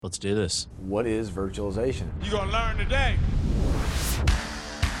Let's do this. What is virtualization? You're going to learn today.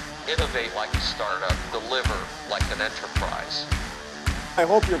 Innovate like a startup, deliver like an enterprise. I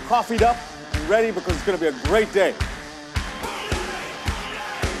hope you're coffeeed up and ready because it's going to be a great day.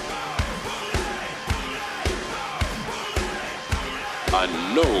 I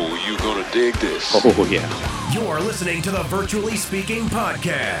know you're going to dig this. Oh, yeah. You're listening to the Virtually Speaking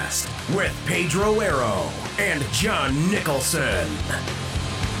Podcast with Pedro Arrow and John Nicholson.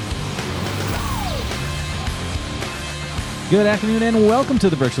 Good afternoon and welcome to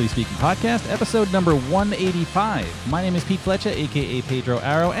the Virtually Speaking Podcast, episode number 185. My name is Pete Fletcher, a.k.a. Pedro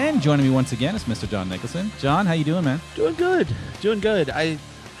Arrow, and joining me once again is Mr. John Nicholson. John, how you doing, man? Doing good. I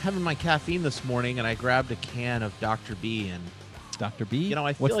having my caffeine this morning, and I grabbed a can of Dr. B, and Dr. B?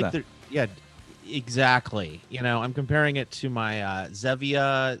 I feel What's like yeah, exactly. I'm comparing it to my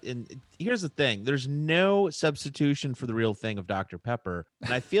Zevia. And here's the thing: there's no substitution for the real thing of Dr. Pepper.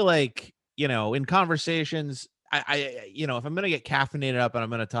 And I feel like in conversations, I if I'm gonna get caffeinated up and I'm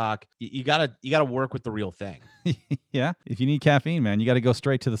gonna talk, you gotta work with the real thing. Yeah, if you need caffeine, man, you got to go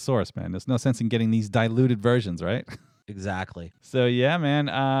straight to the source, man. There's no sense in getting these diluted versions, right? Exactly. So yeah,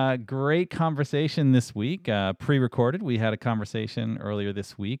 man, great conversation this week. Pre-recorded, we had a conversation earlier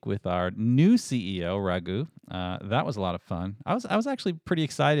this week with our new CEO, Raghu. That was a lot of fun. I was actually pretty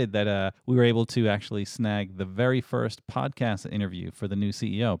excited that we were able to actually snag the very first podcast interview for the new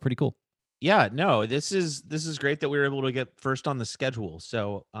CEO. Pretty cool. Yeah, no, this is great that we were able to get first on the schedule.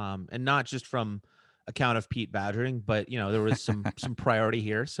 So, and not just from account of Pete badgering, but there was some priority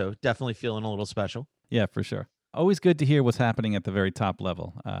here. So definitely feeling a little special. Yeah, for sure. Always good to hear what's happening at the very top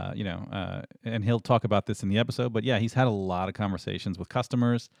level, and he'll talk about this in the episode. But yeah, he's had a lot of conversations with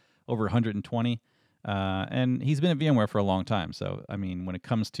customers, over 120, and he's been at VMware for a long time. So, I mean, when it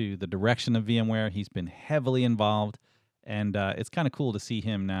comes to the direction of VMware, he's been heavily involved, and it's kind of cool to see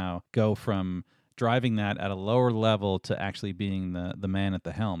him now go from driving that at a lower level to actually being the man at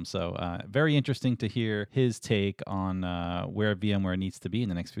the helm. So very interesting to hear his take on where VMware needs to be in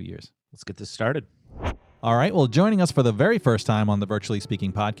the next few years. Let's get this started. All right, well, joining us for the very first time on the Virtually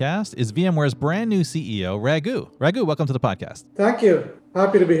Speaking Podcast is VMware's brand new CEO, Raghu. Raghu, welcome to the podcast. Thank you.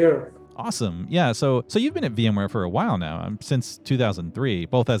 Happy to be here. Awesome. Yeah, so you've been at VMware for a while now, since 2003,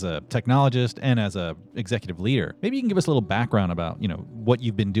 both as a technologist and as a executive leader. Maybe you can give us a little background about, what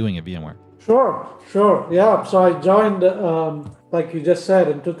you've been doing at VMware. Sure. Yeah, so I joined, like you just said,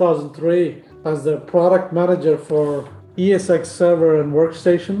 in 2003 as the product manager for ESX Server and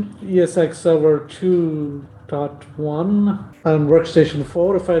Workstation, ESX Server 2.1 and Workstation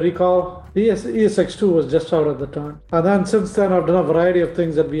 4, if I recall. ESX 2 was just out at the time. And then since then, I've done a variety of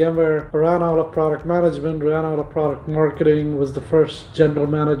things at VMware. Ran out of product management, ran out of product marketing, was the first general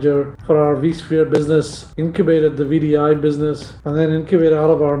manager for our vSphere business, incubated the VDI business, and then incubated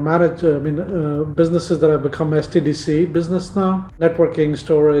all of our businesses that have become STDC business now, networking,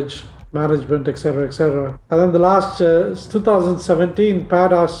 storage, management, etc., etc. And then the last 2017,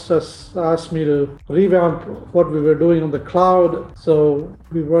 Pat asked me to revamp what we were doing on the cloud. So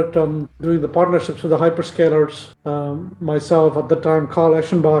we worked on doing the partnerships with the hyperscalers. Myself at the time, Carl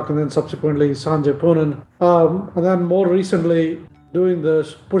Eschenbach, and then subsequently Sanjay Poonen. And then more recently, doing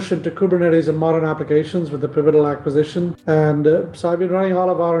the push into Kubernetes and modern applications with the Pivotal acquisition. And so I've been running all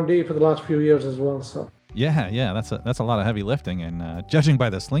of R&D for the last few years as well. So. Yeah, that's a lot of heavy lifting, and judging by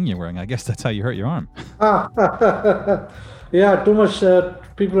the sling you're wearing, I guess that's how you hurt your arm. Yeah, too much.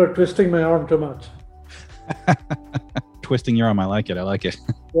 People are twisting my arm too much. Twisting your arm, I like it. Yeah.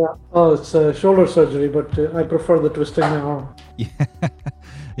 Oh, it's shoulder surgery, but I prefer the twisting my arm.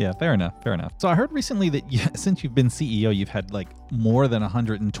 Yeah, fair enough. So I heard recently that since you've been CEO, you've had like more than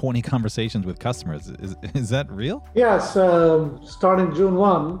 120 conversations with customers. Is that real? Yes, starting June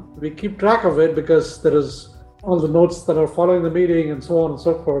 1, we keep track of it because there is all the notes that are following the meeting and so on and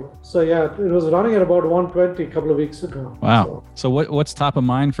so forth. So yeah, it was running at about 120 a couple of weeks ago. Wow. So what's top of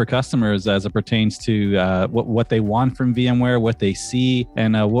mind for customers as it pertains to what they want from VMware, what they see,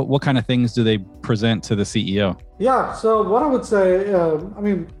 and what kind of things do they present to the CEO? Yeah, so what I would say,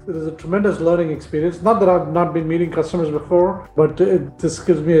 it is a tremendous learning experience. Not that I've not been meeting customers before, but this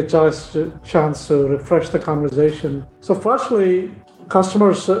gives me a chance to refresh the conversation. So firstly,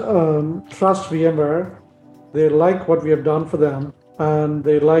 customers trust VMware. They like what we have done for them, and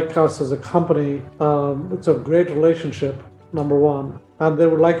they like us as a company. It's a great relationship, number one, and they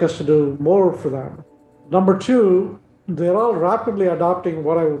would like us to do more for them. Number two, they're all rapidly adopting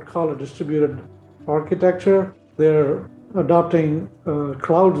what I would call a distributed architecture. They're adopting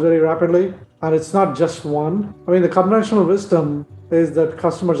clouds very rapidly, and it's not just one. I mean, the conventional wisdom is that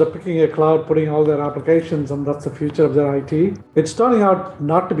customers are picking a cloud, putting all their applications, and that's the future of their IT. It's turning out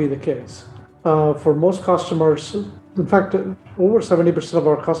not to be the case. For most customers, in fact, over 70% of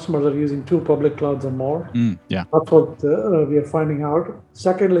our customers are using 2 public clouds or more. Yeah. That's what we are finding out.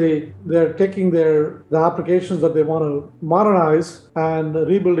 Secondly, they're taking the applications that they want to modernize and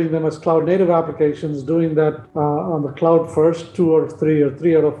rebuilding them as cloud native applications, doing that on the cloud first. 2 or 3 or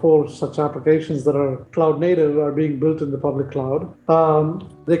 3 out of 4 such applications that are cloud native are being built in the public cloud.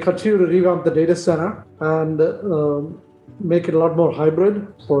 They continue to revamp the data center and make it a lot more hybrid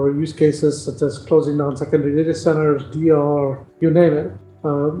for use cases such as closing down secondary data centers, DR, you name it.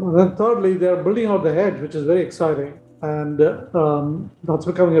 And then thirdly, they're building out the edge, which is very exciting. And that's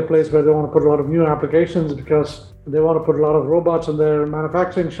becoming a place where they want to put a lot of new applications because they want to put a lot of robots on their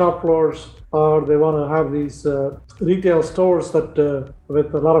manufacturing shop floors, or they want to have these retail stores that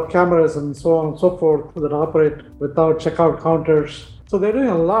with a lot of cameras and so on and so forth that operate without checkout counters. So they're doing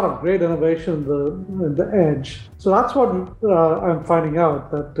a lot of great innovation in the edge. So that's what I'm finding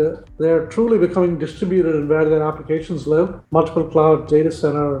out, that they're truly becoming distributed in where their applications live, multiple cloud, data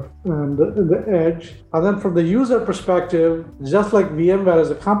center, and the edge. And then from the user perspective, just like VMware as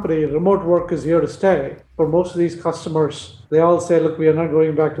a company, remote work is here to stay. For most of these customers, they all say, look, we are not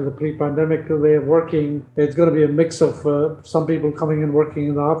going back to the pre-pandemic way of working. It's going to be a mix of some people coming and working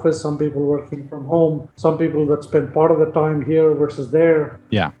in the office, some people working from home, some people that spend part of the time here versus there.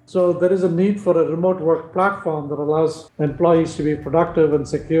 Yeah. So there is a need for a remote work platform that allows employees to be productive and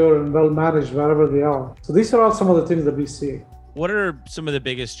secure and well managed wherever they are. So these are all some of the things that we see. What are some of the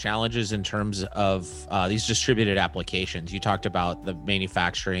biggest challenges in terms of these distributed applications? You talked about the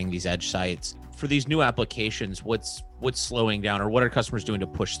manufacturing, these edge sites. For these new applications, what's slowing down, or what are customers doing to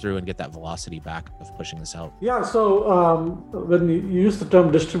push through and get that velocity back of pushing this out? Yeah, so when you use the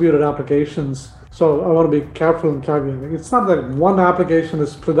term distributed applications, so I want to be careful in caveating. It's not that one application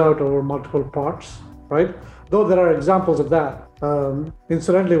is spread out over multiple parts, right? Though there are examples of that.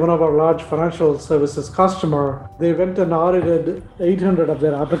 Incidentally, one of our large financial services customer, they went and audited 800 of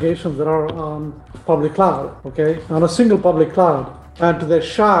their applications that are on public cloud, okay, on a single public cloud. And to their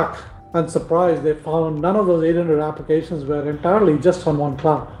shock and surprise, they found none of those 800 applications were entirely just on one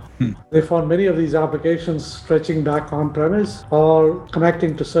cloud. They found many of these applications stretching back on-premise or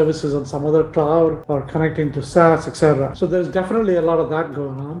connecting to services on some other cloud or connecting to SaaS, etc. So there's definitely a lot of that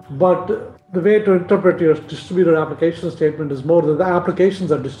going on. But the way to interpret your distributed application statement is more that the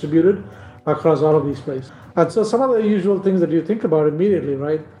applications are distributed across all of these places. And so some of the usual things that you think about immediately,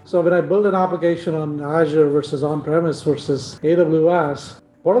 right? So when I build an application on Azure versus on-premise versus AWS,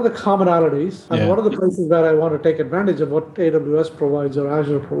 what are the commonalities and what are the places where I want to take advantage of what AWS provides or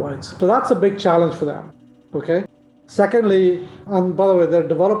Azure provides? So that's a big challenge for them, okay? Secondly, and by the way, their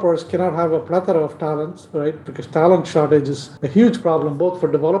developers cannot have a plethora of talents, right? Because talent shortage is a huge problem, both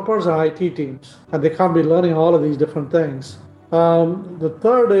for developers and IT teams, and they can't be learning all of these different things. The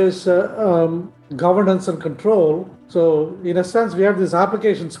third is governance and control. So in a sense, we have this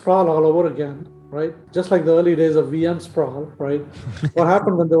application sprawl all over again, right? Just like the early days of VM sprawl, right? What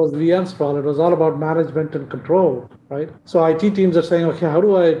happened when there was VM sprawl? It was all about management and control, right? So IT teams are saying, okay, how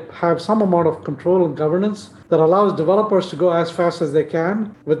do I have some amount of control and governance that allows developers to go as fast as they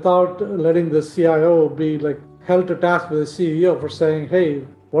can without letting the CIO be like held to task with the CEO for saying, hey,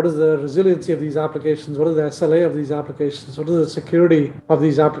 what is the resiliency of these applications? What is the SLA of these applications? What is the security of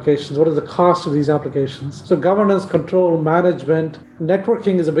these applications? What is the cost of these applications? So governance, control, management,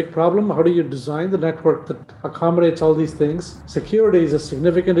 networking is a big problem. How do you design the network that accommodates all these things? Security is a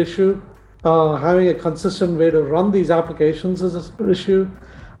significant issue. Having a consistent way to run these applications is an issue.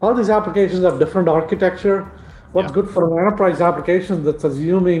 All these applications have different architecture. What's good for an enterprise application that's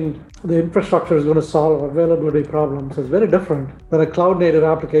assuming the infrastructure is going to solve availability problems is very different than a cloud-native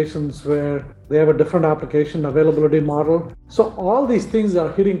applications where they have a different application availability model. So all these things are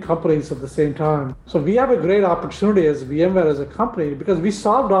hitting companies at the same time. So we have a great opportunity as VMware as a company because we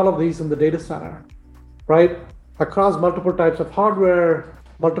solved all of these in the data center, right? Across multiple types of hardware,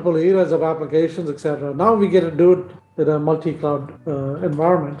 multiple eras of applications, etc. Now we get to do it in a multi-cloud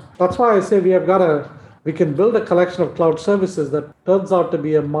environment. That's why I say we can build a collection of cloud services that turns out to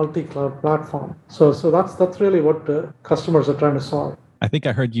be a multi-cloud platform. So that's really what customers are trying to solve. I think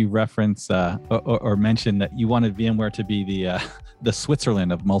I heard you reference or mention that you wanted VMware to be the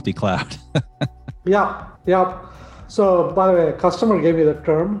Switzerland of multi-cloud. Yeah. So by the way, a customer gave me that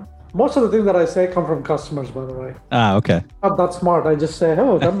term. Most of the things that I say come from customers, by the way. Okay. Not that smart. I just say,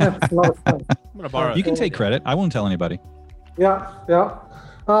 oh, that makes a lot of sense. I'm gonna borrow. You can take credit. I won't tell anybody. Yeah.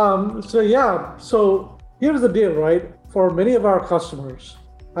 So here's the deal, right? For many of our customers,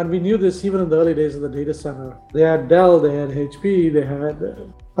 And we knew this even in the early days of the data center. They had Dell, they had HP, they had,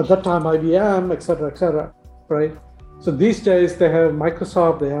 at that time, IBM, et cetera, right? So these days they have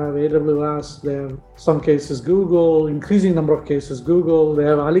Microsoft, they have AWS, they have some cases Google, increasing number of cases Google, they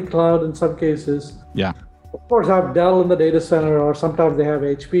have Ali Cloud in some cases. Yeah. Of course, have Dell in the data center, or sometimes they have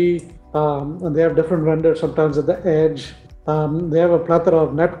HP, and they have different vendors, sometimes at the edge. They have a plethora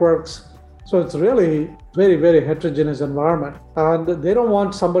of networks. So it's really very, very heterogeneous environment. And they don't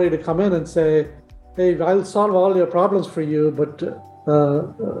want somebody to come in and say, hey, I'll solve all your problems for you, but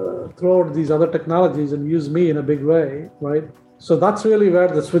throw out these other technologies and use me in a big way, right? So that's really where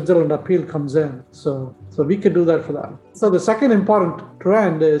the Switzerland appeal comes in. So we can do that for them. So the second important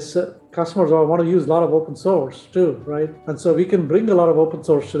trend is customers want to use a lot of open source too, right? And so we can bring a lot of open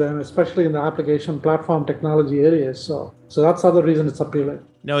source to them, especially in the application platform technology areas. So that's the other reason it's appealing.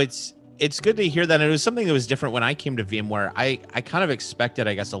 No, it's good to hear that. And it was something that was different when I came to VMware. I kind of expected,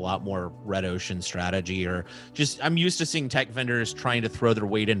 I guess, a lot more red ocean strategy, or just I'm used to seeing tech vendors trying to throw their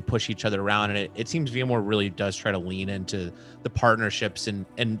weight and push each other around. And it seems VMware really does try to lean into the partnerships and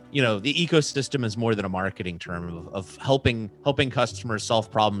the ecosystem is more than a marketing term of helping customers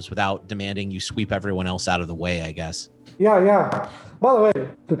solve problems without demanding you sweep everyone else out of the way, I guess. Yeah. By the way,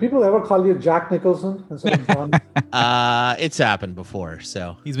 do people ever call you Jack Nicholson instead of John? It's happened before,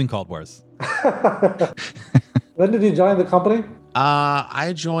 so. He's been called worse. When did you join the company?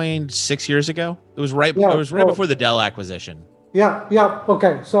 I joined 6 years ago. It was right before the Dell acquisition. Yeah.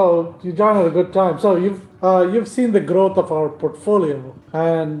 Okay, so you joined at a good time. So you've seen the growth of our portfolio,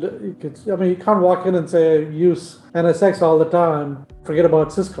 and you can't walk in and say use NSX all the time, forget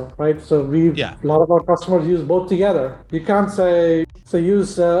about Cisco, right? So a lot of our customers use both together. You can't say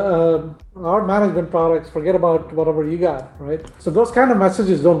use our management products, forget about whatever you got, right? So those kind of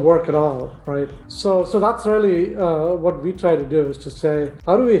messages don't work at all, right? So that's really what we try to do, is to say,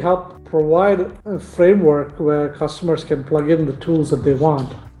 how do we help provide a framework where customers can plug in the tools that they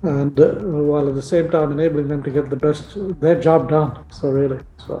want, and while at the same time enabling them to get their job done.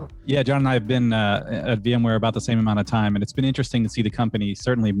 Yeah, John and I have been at VMware about the same amount of time, and it's been interesting to see the company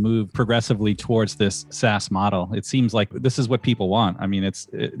certainly move progressively towards this SaaS model. It seems like this is what people want. I mean, it's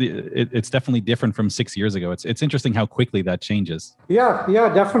definitely different from 6 years ago. It's interesting how quickly that changes. Yeah,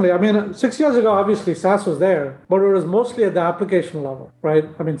 definitely. I mean, 6 years ago, obviously SaaS was there, but it was mostly at the application level, right?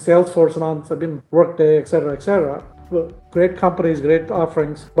 I mean, Salesforce and Workday, et cetera. Great companies, great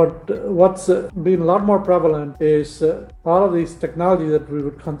offerings, but what's been a lot more prevalent is all of these technologies that we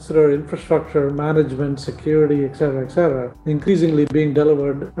would consider infrastructure, management, security, et cetera, increasingly being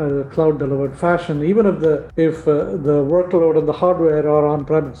delivered cloud delivered fashion, even if the workload and the hardware are on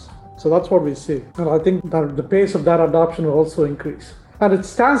premise. So that's what we see, and I think that the pace of that adoption will also increase. And it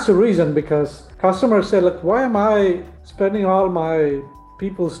stands to reason, because customers say, look, why am I spending all my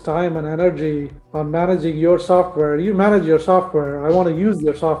people's time and energy on managing your software? You manage your software. I want to use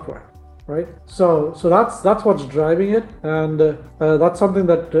your software, right? So that's what's driving it, and that's something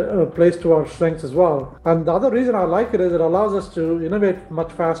that plays to our strengths as well. And the other reason I like it is it allows us to innovate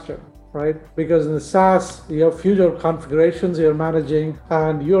much faster, right? Because in the SaaS, you have fewer configurations you're managing,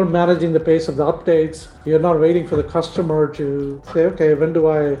 and you're managing the pace of the updates. You're not waiting for the customer to say, okay, when do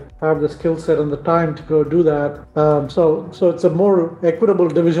I have the skill set and the time to go do that? So it's a more equitable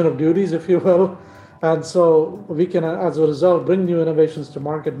division of duties, if you will. And so we can, as a result, bring new innovations to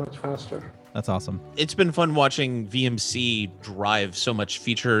market much faster. That's awesome. It's been fun watching VMC drive so much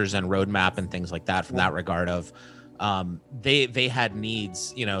features and roadmap and things like that from that regard of, they had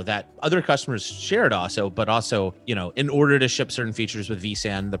needs, that other customers shared also, but also, in order to ship certain features with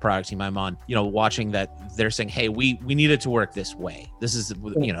vSAN, the product team I'm on, watching that they're saying, hey, we need it to work this way. This is,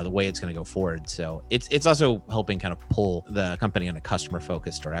 the way it's going to go forward. So it's also helping kind of pull the company in a customer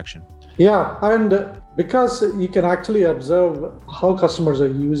focused direction. Yeah. And because you can actually observe how customers are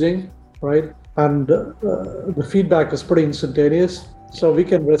using, right? And the feedback is pretty instantaneous. So we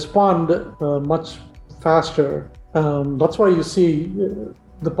can respond much faster. That's why you see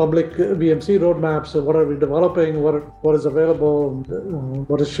the public VMC roadmaps of what are we developing, what is available,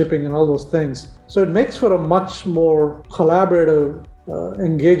 what is shipping, and all those things. So it makes for a much more collaborative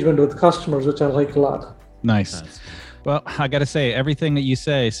engagement with customers, which I like a lot. Nice. Well, I got to say, everything that you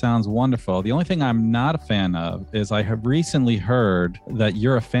say sounds wonderful. The only thing I'm not a fan of is I have recently heard that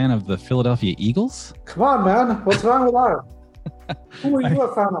you're a fan of the Philadelphia Eagles. Come on, man. What's wrong with that? Who are you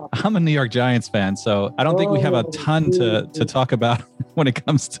a fan of? I'm a New York Giants fan, so I don't think we have a ton to talk about when it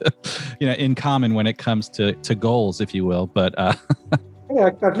comes to, in common when it comes to goals, if you will. But yeah,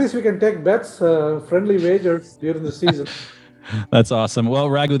 at least we can take bets, friendly wagers during the season. That's awesome. Well,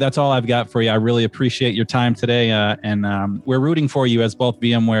 Raghu, that's all I've got for you. I really appreciate your time today, and we're rooting for you as both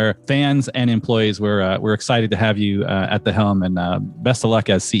VMware fans and employees. We're excited to have you at the helm, and best of luck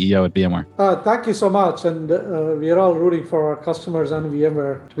as CEO at VMware. Thank you so much, and we are all rooting for our customers and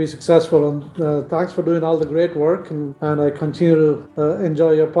VMware to be successful. And thanks for doing all the great work, and I continue to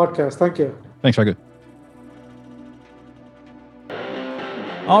enjoy your podcast. Thank you. Thanks, Raghu.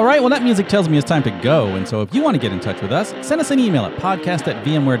 All right, well, that music tells me it's time to go. And so if you want to get in touch with us, send us an email at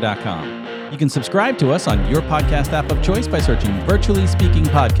podcast@vmware.com. You can subscribe to us on your podcast app of choice by searching Virtually Speaking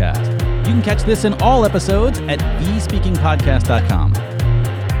Podcast. You can catch this in all episodes at vspeakingpodcast.com.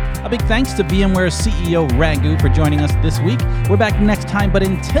 A big thanks to VMware's CEO Raghu for joining us this week. We're back next time, but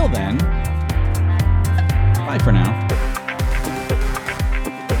until then, bye for now.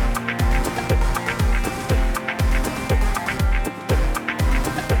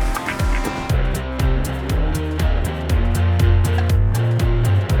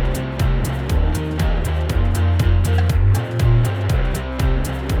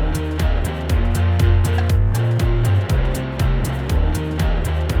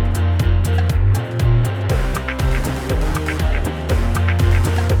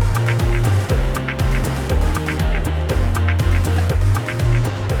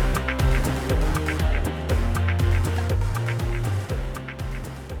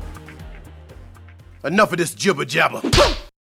 Enough of this jibber jabber.